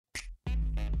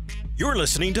You're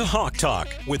listening to Hawk Talk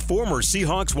with former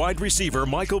Seahawks wide receiver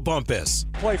Michael Bumpus.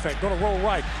 Play fake, going to roll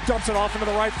right, dumps it off into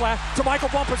the right flat to Michael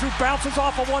Bumpus, who bounces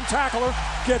off of one tackler,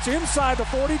 gets inside the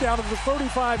 40 down to the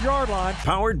 35-yard line.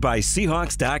 Powered by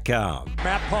Seahawks.com.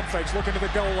 Matt pump fakes, looking to the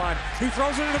goal line. He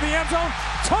throws it into the end zone.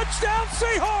 Touchdown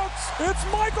Seahawks!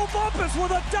 It's Michael Bumpus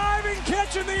with a diving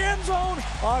catch in the end zone.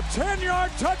 A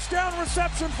 10-yard touchdown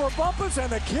reception for Bumpus, and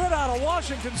the kid out of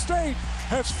Washington State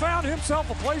has found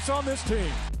himself a place on this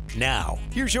team. Now,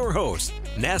 here's your host,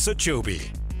 NASA Chobe.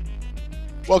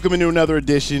 Welcome into another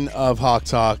edition of Hawk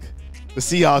Talk. The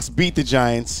Seahawks beat the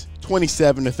Giants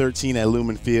 27-13 at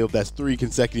Lumen Field. That's 3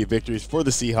 consecutive victories for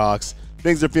the Seahawks.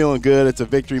 Things are feeling good. It's a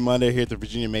victory Monday here at the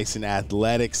Virginia Mason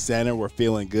Athletic Center. We're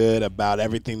feeling good about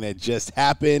everything that just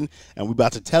happened, and we're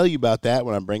about to tell you about that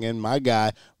when I bring in my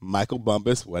guy, Michael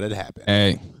Bumpus. What had happened?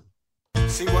 Hey.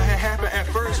 See, what had happened at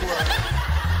first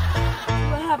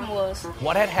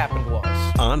What had happened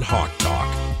was on Hawk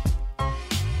Talk.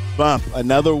 Bump,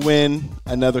 another win,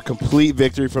 another complete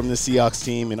victory from the Seahawks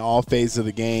team in all phases of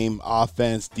the game,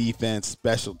 offense, defense,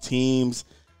 special teams.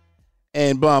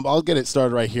 And Bump, I'll get it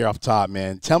started right here off top,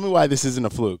 man. Tell me why this isn't a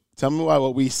fluke. Tell me why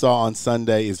what we saw on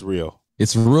Sunday is real.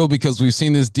 It's real because we've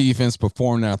seen this defense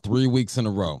perform now 3 weeks in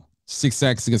a row. 6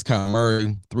 sacks against Kyle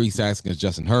Murray, 3 sacks against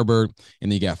Justin Herbert, and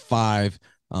then you got 5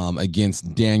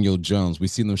 against Daniel Jones. We've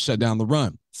seen them shut down the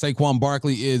run. Saquon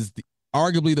Barkley is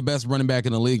arguably the best running back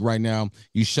in the league right now.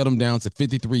 You shut him down to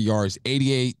 53 yards,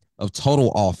 88 of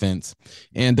total offense.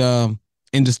 And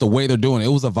just the way they're doing it, it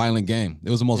was a violent game. It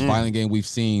was the most violent game we've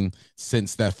seen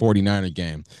since that 49er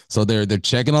game. So they're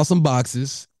checking off some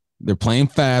boxes. They're playing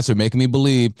fast. They're making me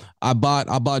believe. I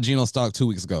bought Geno stock 2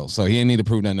 weeks ago, so he didn't need to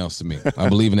prove nothing else to me. I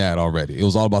believe in that already. It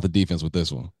was all about the defense with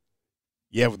this one.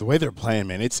 Yeah, with the way they're playing,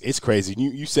 man, it's crazy.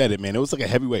 You said it, man. It was like a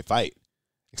heavyweight fight,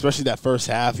 especially that first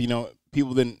half. You know,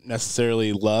 people didn't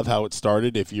necessarily love how it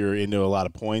started. If you're into a lot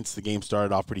of points, the game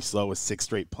started off pretty slow with 6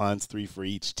 straight punts, 3 for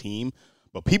each team.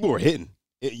 But people were hitting.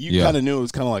 You kind of knew it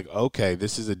was kind of like, okay,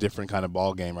 this is a different kind of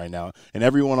ball game right now. And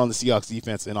everyone on the Seahawks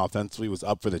defense and offensively was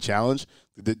up for the challenge.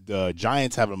 The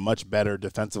Giants have a much better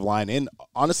defensive line and,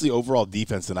 honestly, overall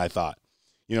defense than I thought.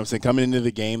 You know what I'm saying? Coming into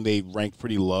the game, they ranked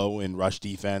pretty low in rush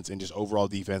defense and just overall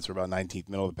defense for about 19th,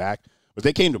 middle of the pack. But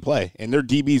they came to play, and their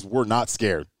DBs were not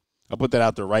scared. I'll put that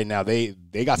out there right now. They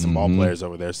got some ball players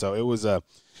over there. So it was a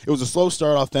slow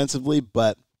start offensively,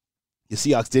 but the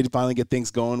Seahawks did finally get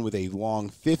things going with a long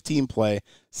 15-play,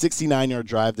 69-yard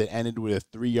drive that ended with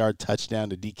a 3-yard touchdown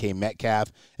to DK Metcalf.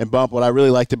 And Bump, what I really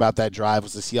liked about that drive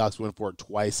was the Seahawks went for it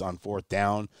twice on 4th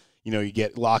down. You know, you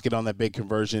get Lockett on that big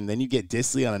conversion. Then you get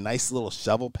Disley on a nice little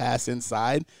shovel pass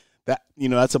inside.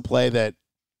 That's a play that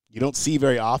you don't see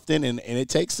very often, and it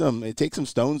takes some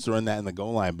stones to run that in the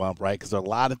goal line, Bump, right? Because a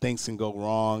lot of things can go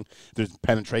wrong. There's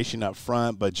penetration up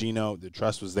front, but Geno, the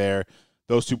trust was there.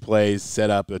 Those 2 plays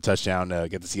set up a touchdown to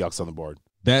get the Seahawks on the board.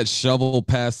 That shovel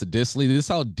pass to Disley, this is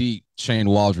how deep Shane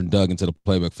Waldron dug into the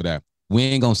playbook for that. We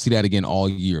ain't going to see that again all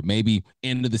year. Maybe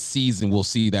end of the season we'll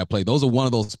see that play. Those are one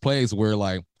of those plays where,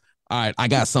 like, all right, I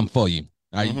got something for you.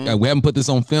 We haven't put this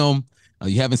on film.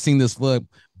 You haven't seen this look,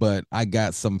 but I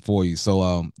got something for you.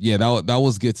 So, that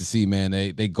was good to see, man.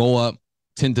 They go up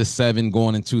 10-7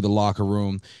 going into the locker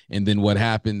room, and then what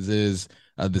happens is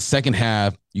the second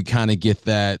half, you kind of get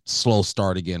that slow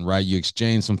start again, right? You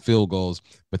exchange some field goals,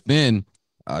 but then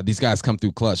these guys come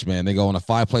through clutch, man. They go on a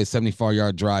 5-play,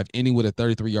 74-yard drive, ending with a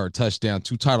 33-yard touchdown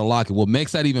to Tyler Lockett. What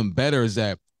makes that even better is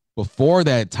that before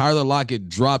that, Tyler Lockett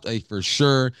dropped a for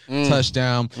sure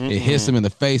touchdown. It hits him in the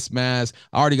face mask.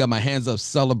 I already got my hands up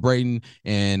celebrating,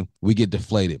 and we get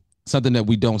deflated. Something that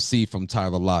we don't see from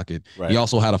Tyler Lockett. Right. He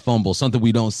also had a fumble, something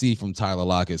we don't see from Tyler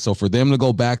Lockett. So for them to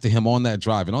go back to him on that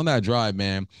drive, and on that drive,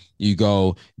 man, you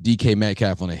go DK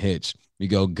Metcalf on a hitch. You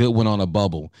go Goodwin on a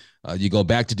bubble. You go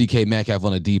back to DK Metcalf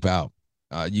on a deep out.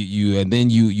 And then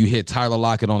you hit Tyler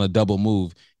Lockett on a double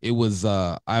move. It was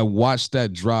I watched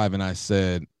that drive and I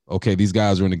said, okay, these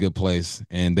guys are in a good place,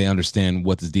 and they understand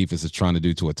what this defense is trying to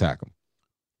do to attack them.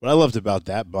 What I loved about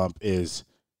that, Bump, is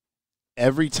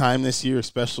every time this year,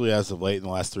 especially as of late in the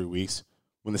last 3 weeks,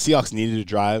 when the Seahawks needed to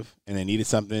drive and they needed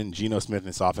something, Geno Smith and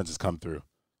his offense has come through.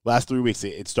 Last 3 weeks,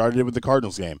 it started with the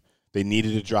Cardinals game. They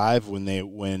needed to drive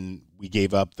when we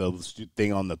gave up the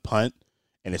thing on the punt,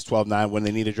 and it's 12-9. When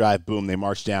they need to drive, boom, they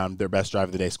march down. Their best drive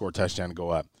of the day, score a touchdown, and go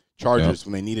up. Chargers,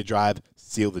 when they need to drive,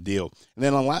 seal the deal. And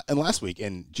then last week,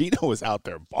 and Geno was out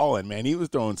there balling, man. He was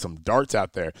throwing some darts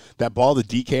out there. That ball to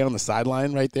DK on the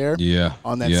sideline right there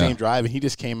on that same drive, and he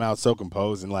just came out so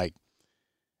composed. And, like,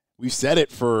 we've said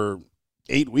it for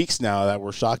 8 weeks now that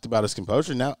we're shocked about his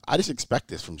composure. Now, I just expect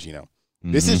this from Geno.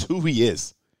 This is who he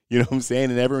is. You know what I'm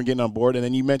saying? And everyone getting on board. And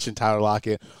then you mentioned Tyler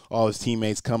Lockett, all his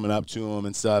teammates coming up to him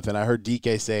and stuff. And I heard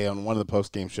DK say on one of the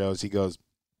post-game shows, he goes,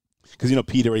 because,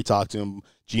 Pete already talked to him,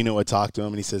 Geno had talked to him,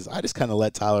 and he says, I just kind of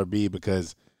let Tyler be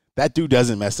because that dude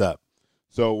doesn't mess up.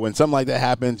 So when something like that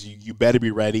happens, you better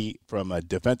be ready from a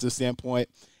defensive standpoint.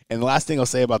 And the last thing I'll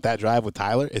say about that drive with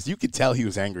Tyler is you could tell he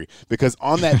was angry because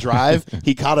on that drive,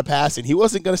 he caught a pass, and he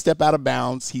wasn't going to step out of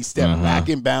bounds. He stepped back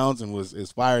in bounds and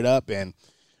is fired up. And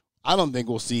I don't think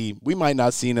we might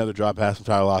not see another drop pass from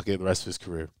Tyler Lockett the rest of his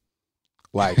career.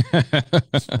 Like,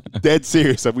 dead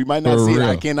serious. We might not see it.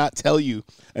 I cannot tell you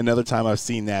another time I've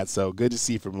seen that. So good to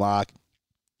see from Lock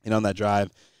and on that drive.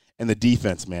 And the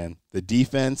defense, man. The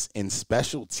defense and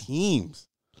special teams.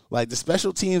 Like, the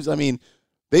special teams,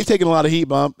 they've taken a lot of heat,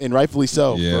 Bump, and rightfully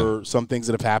so for some things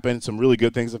that have happened. Some really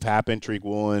good things have happened. Tariq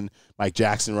Woolen, Mike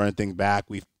Jackson running things back.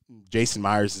 Jason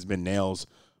Myers has been nails.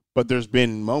 But there's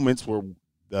been moments where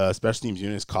the special teams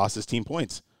unit has cost his team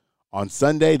points. On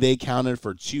Sunday, they counted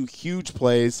for 2 huge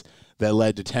plays that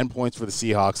led to 10 points for the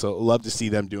Seahawks. So love to see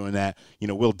them doing that.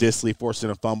 Will Dissly forcing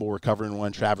a fumble, recovering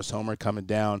one. Travis Homer coming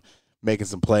down, making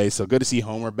some plays. So good to see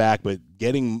Homer back, but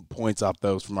getting points off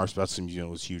those from our special teams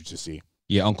unit was huge to see.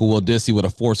 Yeah, Uncle Will Dissly with a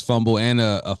forced fumble and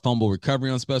a fumble recovery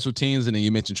on special teams. And then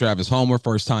you mentioned Travis Homer,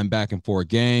 first time back in 4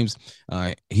 games.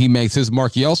 He makes his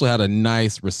mark. He also had a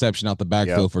nice reception out the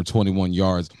backfield for 21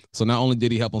 yards. So not only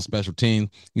did he help on special teams,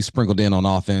 he sprinkled in on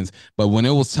offense. But when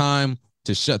it was time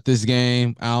to shut this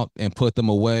game out and put them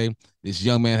away, this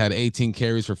young man had 18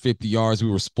 carries for 50 yards. We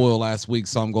were spoiled last week,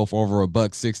 saw him go for over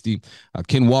 $160.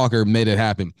 Ken Walker made it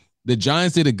happen. The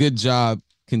Giants did a good job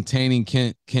containing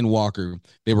Ken Walker.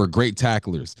 They were great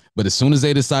tacklers. But as soon as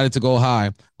they decided to go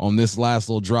high on this last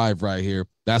little drive right here,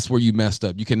 that's where you messed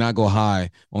up. You cannot go high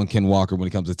on Ken Walker when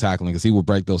it comes to tackling because he will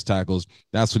break those tackles.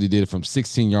 That's what he did from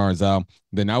 16 yards out.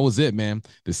 Then that was it, man.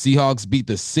 The Seahawks beat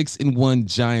the 6-1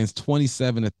 Giants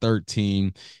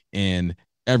 27-13, and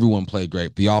everyone played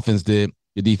great. The offense did,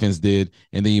 the defense did,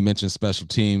 and then you mentioned special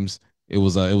teams. It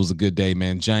was a good day,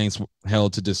 man. Giants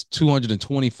held to just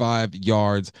 225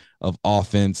 yards of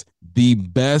offense, the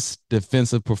best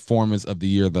defensive performance of the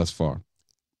year thus far.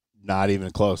 Not even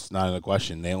close. Not even a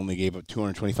question. They only gave up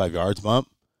 225 yards, Bump.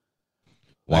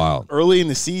 Wow. Like, early in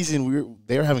the season,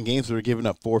 they were having games where we were giving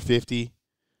up 450,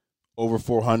 over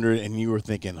 400, and you were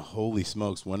thinking, holy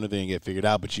smokes, when are they going to get figured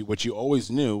out? But what you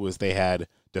always knew was they had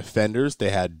defenders. They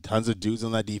had tons of dudes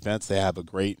on that defense. They have a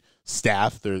great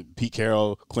staff. They're Pete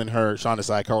Carroll, Clint Hurtt, Sean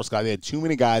Desai, Carl Scott. They had too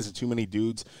many guys and too many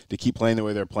dudes to keep playing the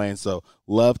way they're playing. So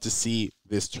love to see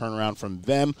this turnaround from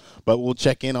them. But we'll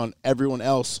check in on everyone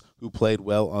else who played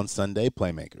well on Sunday.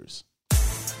 Playmakers.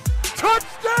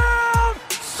 Touchdown,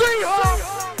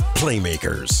 Seahawks!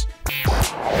 Playmakers.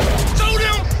 Show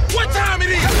them what time it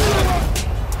is.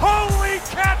 Holy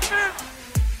catfish!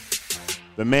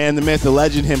 The man, the myth, the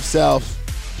legend himself.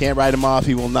 Can't write him off.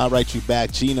 He will not write you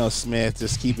back. Geno Smith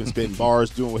just keeping spitting bars,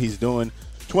 doing what he's doing.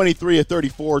 23 of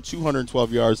 34,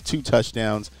 212 yards, 2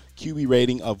 touchdowns, QB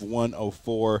rating of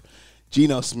 104.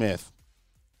 Geno Smith,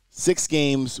 6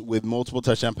 games with multiple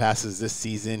touchdown passes this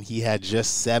season. He had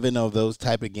just 7 of those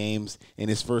type of games in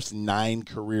his first 9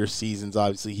 career seasons.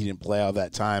 Obviously, he didn't play all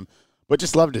that time, but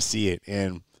just love to see it.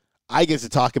 And I get to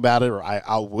talk about it, or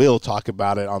I will talk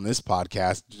about it on this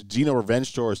podcast. Geno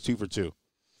Revenge Tour is 2 for 2.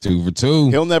 2 for 2.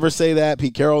 He'll never say that.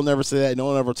 Pete Carroll will never say that. No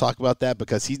one will ever talk about that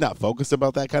because he's not focused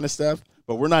about that kind of stuff.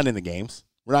 But we're not in the games.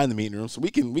 We're not in the meeting room, so we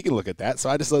can look at that.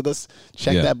 So I just let us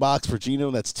check that box for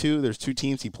Geno. That's 2. There's 2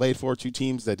 teams he played for, 2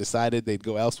 teams that decided they'd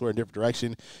go elsewhere in a different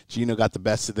direction. Geno got the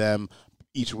best of them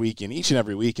each week and each and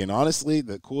every week. And honestly,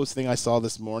 the coolest thing I saw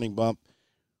this morning, Bump,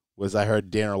 was I heard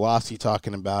Dan Orlovsky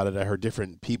talking about it. I heard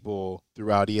different people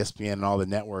throughout ESPN and all the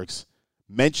networks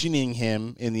mentioning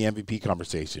him in the MVP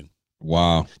conversation.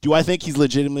 Wow. Do I think he's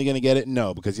legitimately going to get it?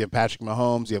 No, because you have Patrick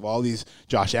Mahomes, you have all these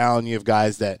Josh Allen, you have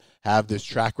guys that have this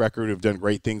track record, who've done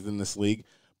great things in this league.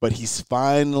 But he's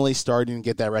finally starting to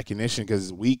get that recognition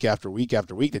because week after week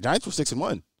after week, the Giants were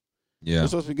 6-1. Yeah. They're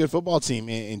supposed to be a good football team,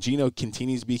 and Geno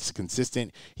continues to be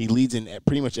consistent. He leads in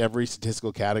pretty much every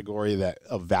statistical category that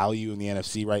of value in the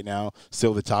NFC right now.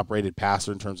 Still the top-rated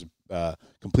passer in terms of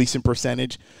completion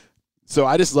percentage. So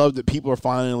I just love that people are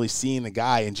finally seeing the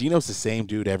guy, and Geno's the same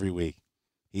dude every week.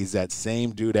 He's that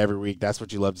same dude every week. That's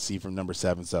what you love to see from number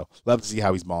 7. So love to see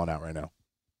how he's balling out right now.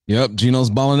 Yep, Geno's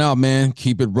balling out, man.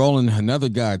 Keep it rolling. Another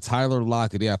guy, Tyler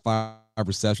Lockett, he had 5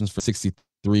 receptions for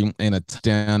 63 and a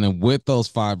touchdown. And with those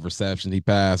 5 receptions, he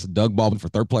passed Doug Baldwin for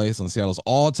 3rd place on Seattle's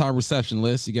all-time reception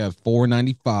list. He got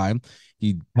 495.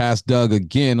 He passed Doug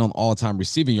again on all-time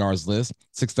receiving yards list,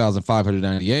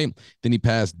 6,598. Then he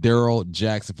passed Darrell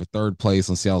Jackson for 3rd place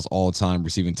on Seattle's all-time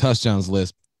receiving touchdowns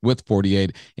list, with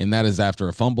 48, and that is after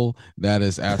a fumble. That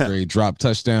is after a drop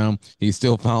touchdown. He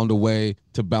still found a way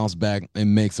to bounce back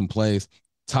and make some plays.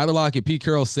 Tyler Lockett, Pete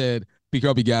Carroll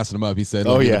be gassing him up. He said,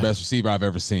 he's the best receiver I've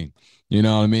ever seen. You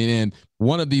know what I mean? And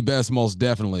one of the best, most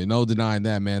definitely. No denying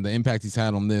that, man. The impact he's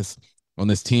had on this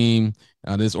team,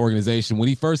 this organization. When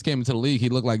he first came into the league, he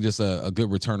looked like just a good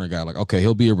returner guy. Like, okay,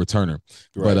 he'll be a returner.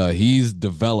 Right. But he's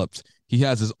developed. He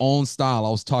has his own style. I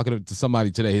was talking to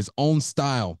somebody today. His own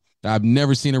style. I've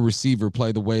never seen a receiver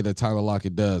play the way that Tyler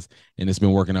Lockett does, and it's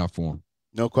been working out for him.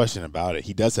 No question about it.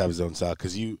 He does have his own style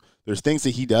because there's things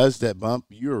that he does that bump.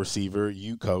 You're a receiver.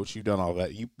 You coach. You've done all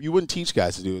that. You wouldn't teach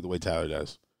guys to do it the way Tyler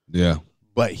does. Yeah.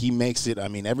 But he makes it – I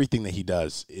mean, everything that he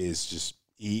does is just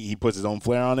he puts his own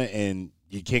flair on it, and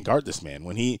you can't guard this man.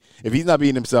 If he's not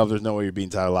beating himself, there's no way you're beating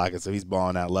Tyler Lockett. So he's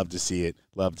balling out. Love to see it.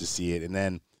 And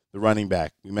then the running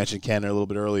back. We mentioned Kenner a little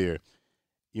bit earlier.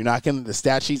 The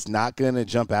stat sheet's not going to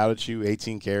jump out at you.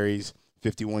 18 carries,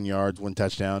 51 yards, 1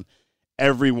 touchdown.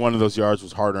 Every one of those yards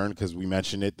was hard-earned because we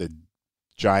mentioned it. The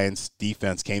Giants'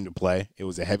 defense came to play. It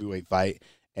was a heavyweight fight,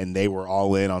 and they were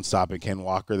all in on stopping Ken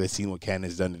Walker. They've seen what Ken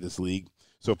has done to this league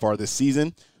so far this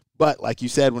season. But like you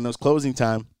said, when it was closing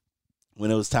time, when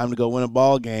it was time to go win a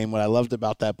ball game, what I loved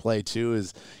about that play too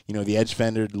is, the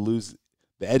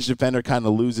edge defender kind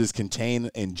of loses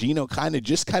contain, and Geno kind of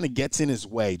gets in his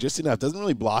way just enough. Doesn't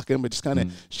really block him, but just kind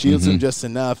of shields him just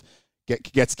enough.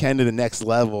 Gets Ken to the next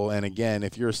level. And again,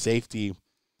 if you're a safety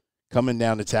coming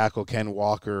down to tackle Ken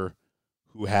Walker,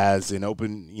 who has an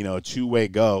open, a two-way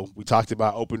go. We talked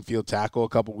about open field tackle a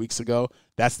couple weeks ago.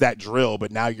 That's that drill,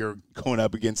 but now you're going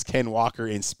up against Ken Walker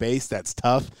in space. That's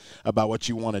tough about what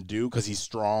you want to do because he's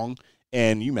strong.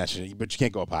 And you mentioned it, but you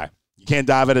can't go up high. You can't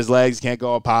dive at his legs. You can't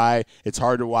go up high. It's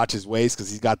hard to watch his waist because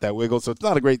he's got that wiggle. So it's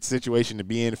not a great situation to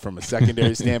be in from a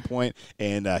secondary standpoint.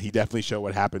 And he definitely showed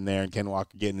what happened there. And Ken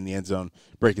Walker getting in the end zone,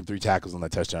 breaking 3 tackles on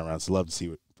that touchdown round. So love to see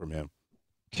it from him.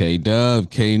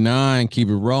 K-Dub, K9, keep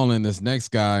it rolling. This next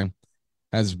guy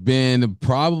has been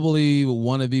probably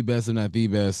one of the best, if not the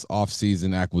best,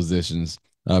 offseason acquisitions.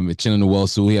 Uchenna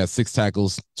Nwosu, he had 6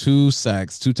 tackles, 2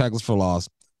 sacks, 2 tackles for loss,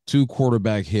 2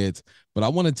 quarterback hits. But I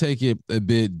want to take it a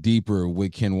bit deeper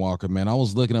with Ken Walker, man. I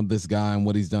was looking up this guy and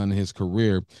what he's done in his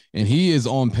career, and he is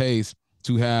on pace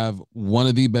to have one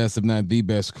of the best, if not the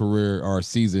best career or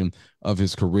season of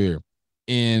his career.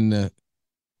 In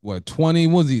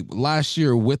last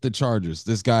year with the Chargers,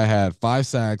 this guy had 5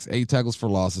 sacks, 8 tackles for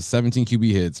losses, 17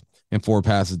 QB hits, and 4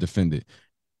 passes defended.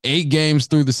 8 games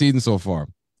through the season so far.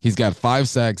 He's got 5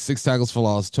 sacks, 6 tackles for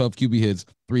loss, 12 QB hits,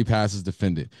 3 passes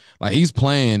defended. Like, he's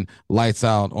playing lights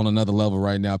out on another level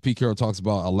right now. Pete Carroll talks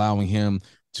about allowing him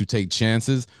to take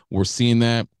chances. We're seeing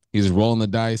that. He's rolling the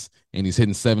dice, and he's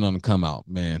hitting 7 on the come out,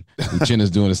 man.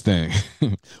 Uchenna's doing his thing.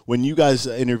 When you guys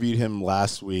interviewed him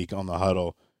last week on the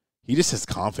Huddle, he just has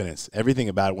confidence. Everything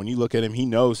about it. When you look at him, he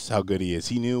knows how good he is.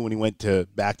 He knew when he went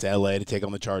back to L.A. to take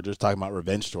on the Chargers, talking about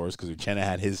revenge tours because Uchenna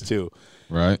had his too.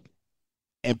 Right.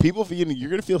 And people, you're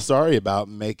going to feel sorry about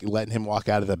letting him walk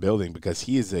out of that building because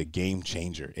he is a game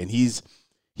changer. And he's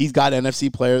got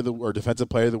NFC Player or Defensive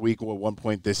Player of the Week at one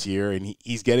point this year, and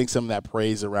he's getting some of that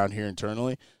praise around here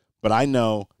internally. But I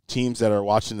know teams that are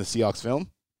watching the Seahawks film,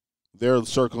 they're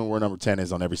circling where number 10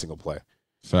 is on every single play.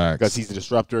 Facts. Because he's a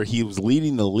disruptor. He was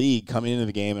leading the league coming into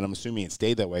the game, and I'm assuming it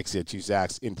stayed that way because he had 2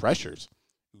 sacks in pressures.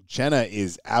 Uchenna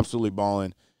is absolutely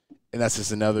balling. And that's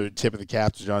just another tip of the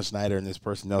cap to John Schneider and this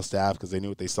personnel staff because they knew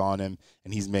what they saw in him,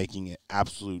 and he's making an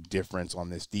absolute difference on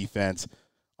this defense.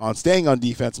 On staying on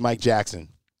defense, Mike Jackson,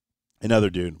 another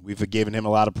dude. We've given him a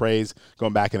lot of praise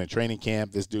going back in a training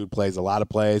camp. This dude plays a lot of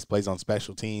plays, plays on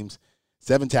special teams.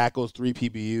 7 tackles, 3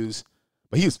 PBUs,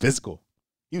 but he was physical.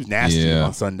 He was nasty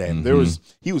on Sunday. Mm-hmm.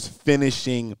 He was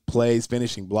finishing plays,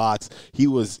 finishing blocks. It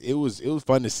was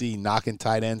fun to see, knocking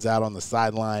tight ends out on the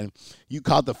sideline. You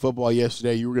caught the football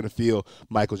yesterday, you were going to feel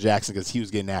Michael Jackson because he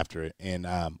was getting after it. And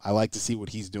I like to see what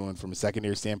he's doing from a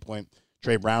secondary standpoint.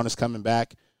 Trey Brown is coming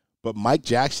back, but Mike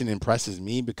Jackson impresses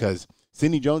me because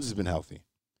Sidney Jones has been healthy.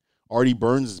 Artie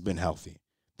Burns has been healthy.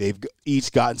 They've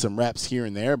each gotten some reps here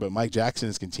and there, but Mike Jackson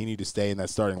has continued to stay in that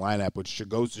starting lineup, which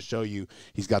goes to show you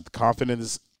he's got the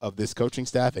confidence of this coaching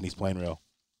staff, and he's playing real.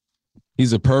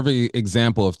 He's a perfect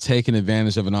example of taking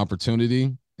advantage of an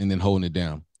opportunity and then holding it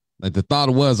down. Like, the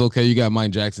thought was, okay, you got Mike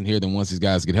Jackson here, then once these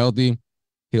guys get healthy,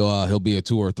 he'll be a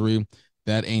 2 or 3.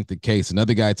 That ain't the case.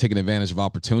 Another guy taking advantage of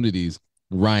opportunities,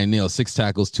 Ryan Neal, 6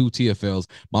 tackles, 2 TFLs.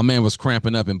 My man was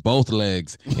cramping up in both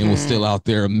legs and was still out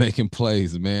there making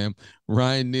plays, man.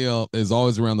 Ryan Neal is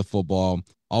always around the football,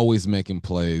 always making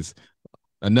plays.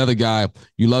 Another guy,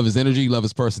 you love his energy, you love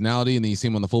his personality, and then you see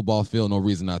him on the football field, no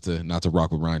reason not to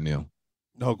rock with Ryan Neal.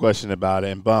 No question about it.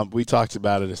 And Bump, we talked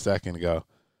about it a second ago.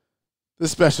 The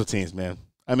special teams, man.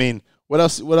 I mean, what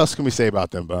else can we say about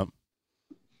them, Bump?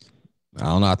 I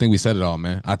don't know. I think we said it all,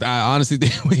 man. I honestly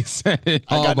think we said it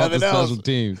all about the special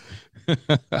teams.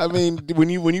 I mean, when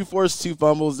you force 2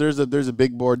 fumbles, there's a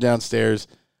big board downstairs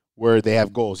where they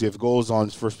have goals. You have goals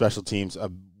on for special teams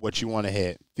of what you want to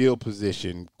hit, field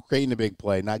position, creating a big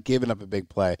play, not giving up a big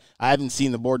play. I haven't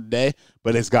seen the board today,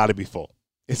 but it's got to be full.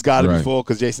 It's got to be full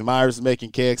because Jason Myers is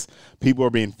making kicks. People are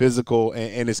being physical,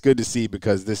 and it's good to see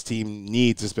because this team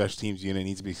needs a special teams unit,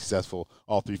 needs to be successful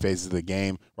all 3 phases of the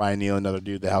game. Ryan Neal, another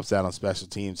dude that helps out on special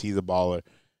teams. He's a baller.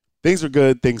 Things are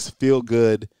good. Things feel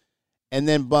good. And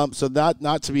then Bump, so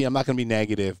not to be, I'm not going to be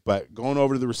negative, but going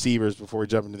over to the receivers before we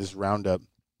jump into this roundup,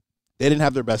 they didn't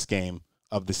have their best game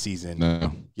of the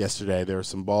season yesterday. There were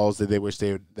some balls that they wish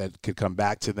that could come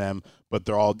back to them, but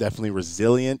they're all definitely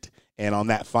resilient. And on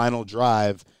that final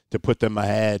drive to put them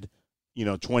ahead,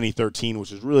 2013,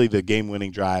 which was really the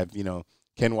game-winning drive,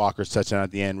 Ken Walker's touchdown at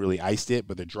the end really iced it,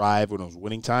 but the drive when it was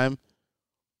winning time,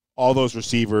 all those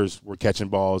receivers were catching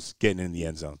balls, getting in the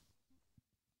end zone.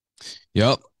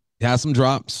 Yep. Had some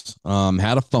drops,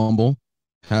 had a fumble,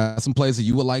 had some plays that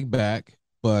you would like back.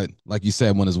 But like you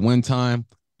said, when it's win time,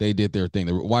 they did their thing.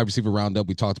 The wide receiver roundup,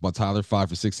 we talked about Tyler, 5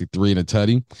 for 63 and a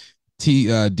tutty.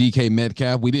 DK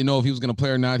Metcalf, we didn't know if he was going to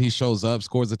play or not. He shows up,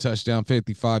 scores a touchdown,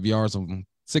 55 yards on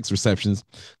 6 receptions.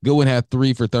 Goodwin had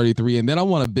 3 for 33. And then I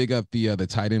want to big up the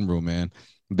tight end room, man.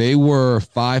 They were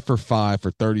 5 for 5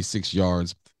 for 36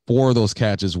 yards. 4 of those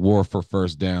catches were for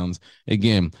first downs.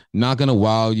 Again, not going to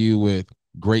wow you with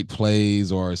great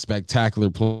plays or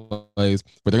spectacular plays,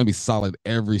 but they're going to be solid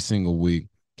every single week.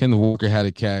 Kenneth Walker had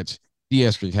a catch.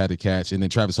 D'Estrick had a catch. And then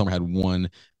Travis Homer had 1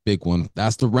 big one.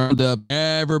 That's the roundup.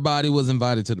 Everybody was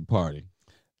invited to the party.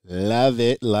 Love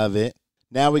it. Love it.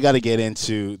 Now we got to get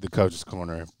into the Coach's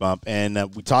Corner, Bump. And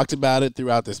we talked about it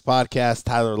throughout this podcast.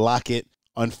 Tyler Lockett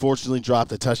unfortunately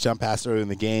dropped a touchdown pass early in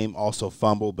the game, also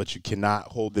fumbled, but you cannot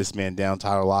hold this man down.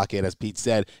 Tyler Lockett, as Pete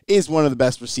said, is one of the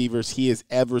best receivers he has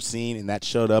ever seen, and that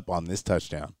showed up on this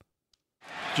touchdown.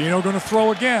 Gino going to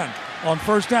throw again on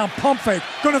first down. Pump fake.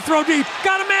 Going to throw deep.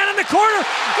 Got a man in the corner.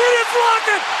 It is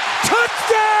Lockett.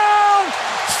 Touchdown,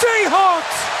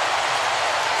 Seahawks.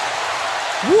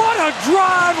 What a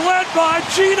drive led by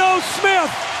Geno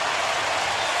Smith.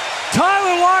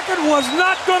 Tyler Lockett was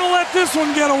not going to let this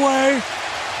one get away.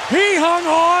 He hung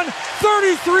on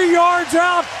 33 yards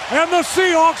out, and the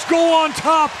Seahawks go on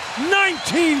top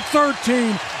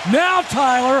 19-13. Now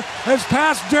Tyler has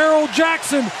passed Darrell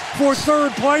Jackson for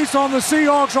 3rd place on the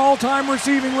Seahawks all-time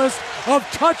receiving list of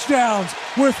touchdowns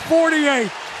with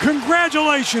 48.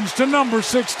 Congratulations to number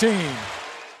 16.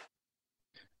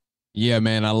 Yeah,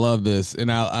 man, I love this,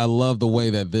 and I love the way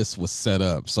that this was set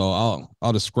up. So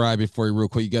I'll describe it for you real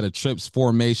quick. You got a trips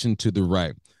formation to the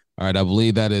right. All right, I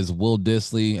believe that is Will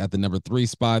Dissly at the number 3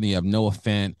 spot. And you have Noah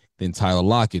Fant, then Tyler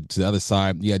Lockett. To the other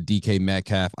side, you got DK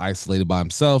Metcalf isolated by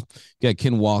himself. You got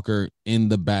Ken Walker in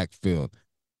the backfield.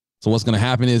 So what's going to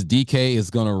happen is DK is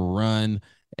going to run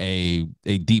a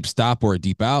deep stop or a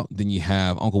deep out. Then you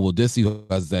have Uncle Will Dissly, who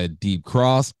has that deep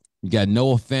cross. You got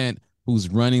Noah Fant, who's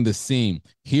running the seam.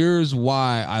 Here's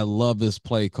why I love this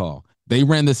play call. They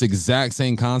ran this exact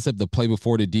same concept the play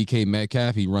before to DK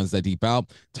Metcalf. He runs that deep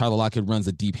out. Tyler Lockett runs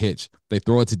a deep hitch. They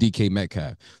throw it to DK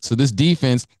Metcalf. So this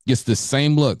defense gets the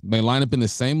same look. They line up in the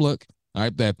same look, all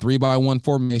right, that 3-by-1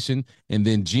 formation, and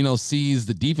then Geno sees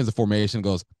the defensive formation and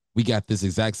goes, we got this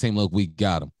exact same look. We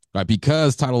got him. Right,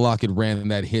 because Tyler Lockett ran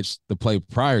that hitch the play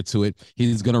prior to it,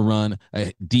 he's going to run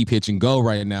a deep hitch and go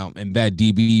right now, and that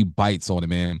DB bites on it,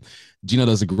 man. Geno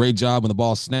does a great job when the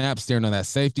ball snaps, staring on that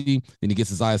safety. Then he gets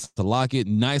his eyes to Lockett.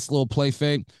 Nice little play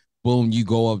fake. Boom, you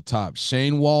go up top.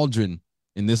 Shane Waldron,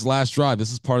 in this last drive,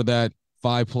 this is part of that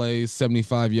 5 plays,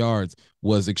 75 yards,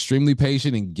 was extremely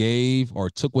patient and gave or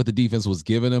took what the defense was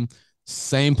giving him.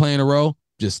 Same play in a row,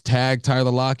 just tag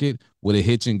Tyler Lockett with a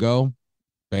hitch and go.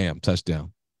 Bam,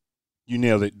 touchdown. You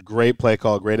nailed it. Great play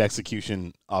call, great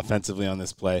execution offensively on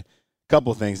this play.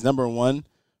 Couple things. Number one,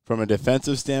 from a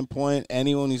defensive standpoint,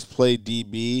 anyone who's played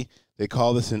DB, they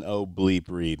call this an bleep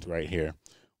read right here.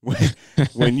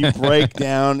 When you break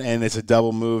down and it's a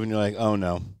double move and you're like, oh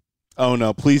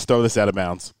no, please throw this out of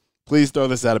bounds. Please throw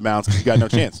this out of bounds because you got no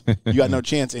chance. You got no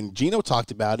chance. And Geno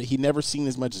talked about it. He'd never seen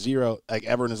as much zero like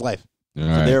ever in his life. All so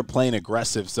right. they're playing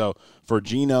aggressive. So for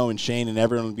Geno and Shane and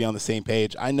everyone to be on the same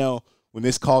page, I know when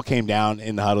this call came down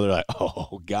in the huddle, they're like,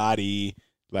 oh, Gotti.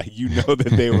 Like, you know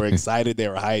that they were excited, they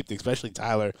were hyped, especially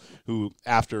Tyler, who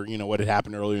after, what had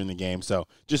happened earlier in the game. So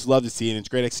just love to see it. It's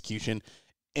great execution.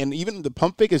 And even the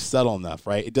pump fake is subtle enough,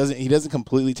 right? He doesn't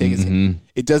completely take his.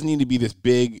 It doesn't need to be this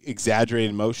big,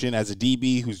 exaggerated motion. As a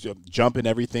DB who's jumping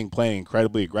everything, playing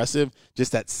incredibly aggressive,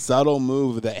 just that subtle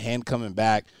move of that hand coming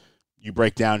back, you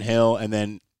break downhill, and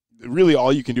then really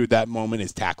all you can do at that moment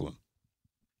is tackle him.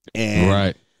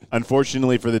 And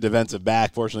unfortunately for the defensive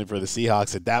back, fortunately for the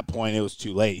Seahawks, at that point it was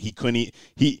too late. He couldn't.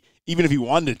 Even if he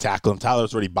wanted to tackle him, Tyler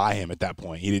was already by him at that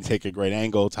point. He didn't take a great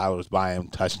angle. Tyler was by him.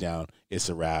 Touchdown. It's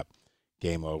a wrap.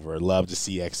 Game over. Love to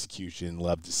see execution.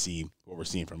 Love to see what we're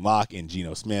seeing from Locke and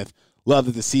Geno Smith. Love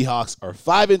that the Seahawks are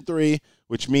 5-3,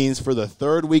 which means for the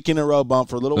third week in a row, Bump,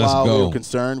 for a little while we were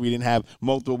concerned. We didn't have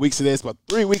multiple weeks of this, but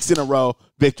 3 weeks in a row,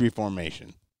 victory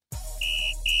formation.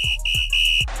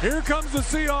 Here comes the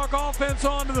Seahawks offense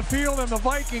onto the field and the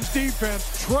Vikings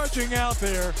defense trudging out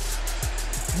there,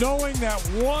 knowing that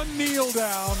one kneel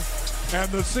down and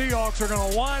the Seahawks are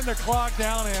going to wind the clock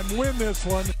down and win this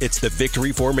one. It's the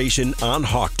victory formation on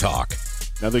Hawk Talk.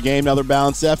 Another game, another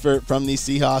balanced effort from the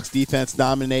Seahawks. Defense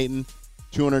dominating,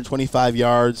 225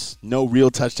 yards, no real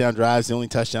touchdown drives. The only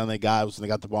touchdown they got was when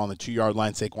they got the ball on the 2-yard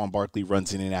line. Saquon Barkley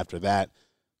runs in after that.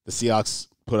 The Seahawks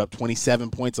put up 27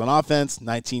 points on offense,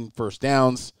 19 first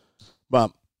downs.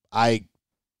 But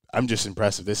I'm just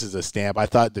impressive. This is a stamp. I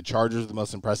thought the Chargers were the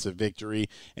most impressive victory,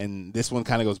 and this one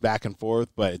kind of goes back and forth,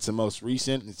 but it's the most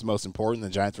recent. It's the most important. The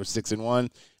Giants were 6-1.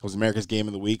 It was America's Game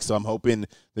of the Week, so I'm hoping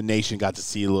the nation got to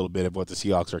see a little bit of what the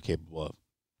Seahawks are capable of.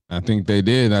 I think they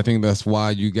did. I think that's why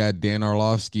you got Dan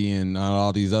Orlovsky and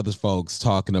all these other folks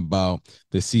talking about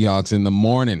the Seahawks in the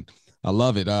morning. I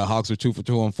love it. Hawks are 2 for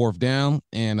 2 on fourth down,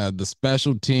 and the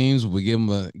special teams, we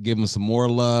give them some more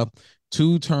love.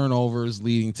 2 turnovers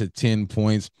leading to 10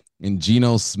 points. And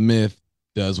Geno Smith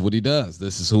does what he does.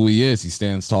 This is who he is. He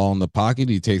stands tall in the pocket.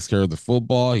 He takes care of the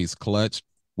football. He's clutch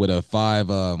with a 5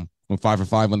 for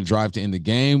 5 on the drive to end the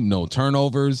game. No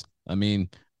turnovers. I mean,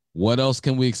 what else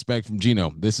can we expect from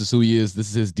Geno? This is who he is. This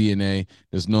is his DNA.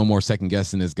 There's no more second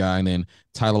guessing this guy. And then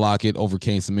Tyler Lockett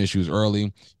overcame some issues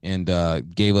early and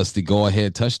gave us the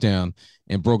go-ahead touchdown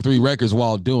and broke 3 records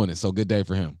while doing it. So good day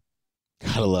for him.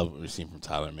 Gotta love what we're seeing from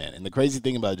Tyler, man. And the crazy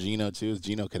thing about Geno, too, is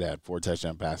Geno could have 4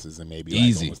 touchdown passes and maybe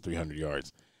almost 300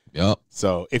 yards. Yep.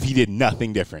 So if he did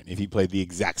nothing different, if he played the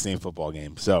exact same football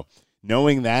game. So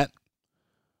knowing that,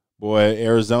 boy,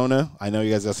 Arizona, I know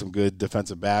you guys got some good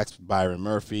defensive backs. Byron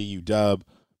Murphy, UW,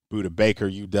 Budda Baker,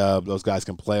 UW. Those guys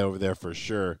can play over there for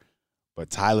sure.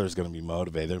 But Tyler's going to be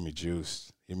motivated. They're going to be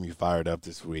juiced. They're going to be fired up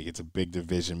this week. It's a big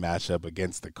division matchup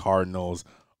against the Cardinals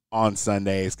on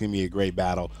Sunday. It's going to be a great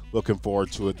battle. Looking forward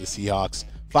to it. The Seahawks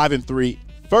 5-3,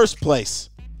 first place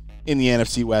in the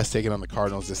NFC West, taking on the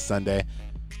Cardinals this Sunday.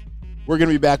 We're going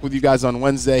to be back with you guys on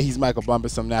Wednesday. He's Michael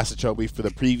Bumpus. I'm Nasa Chobe for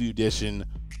the preview edition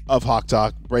of Hawk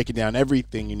Talk, breaking down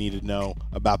everything you need to know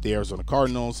about the Arizona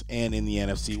Cardinals and in the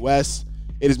NFC West.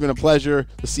 It has been a pleasure.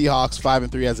 The Seahawks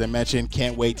 5-3, as I mentioned.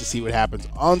 Can't wait to see what happens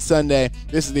on Sunday.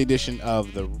 This is the edition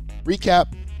of the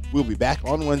recap. We'll be back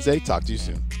on Wednesday. Talk to you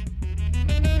soon.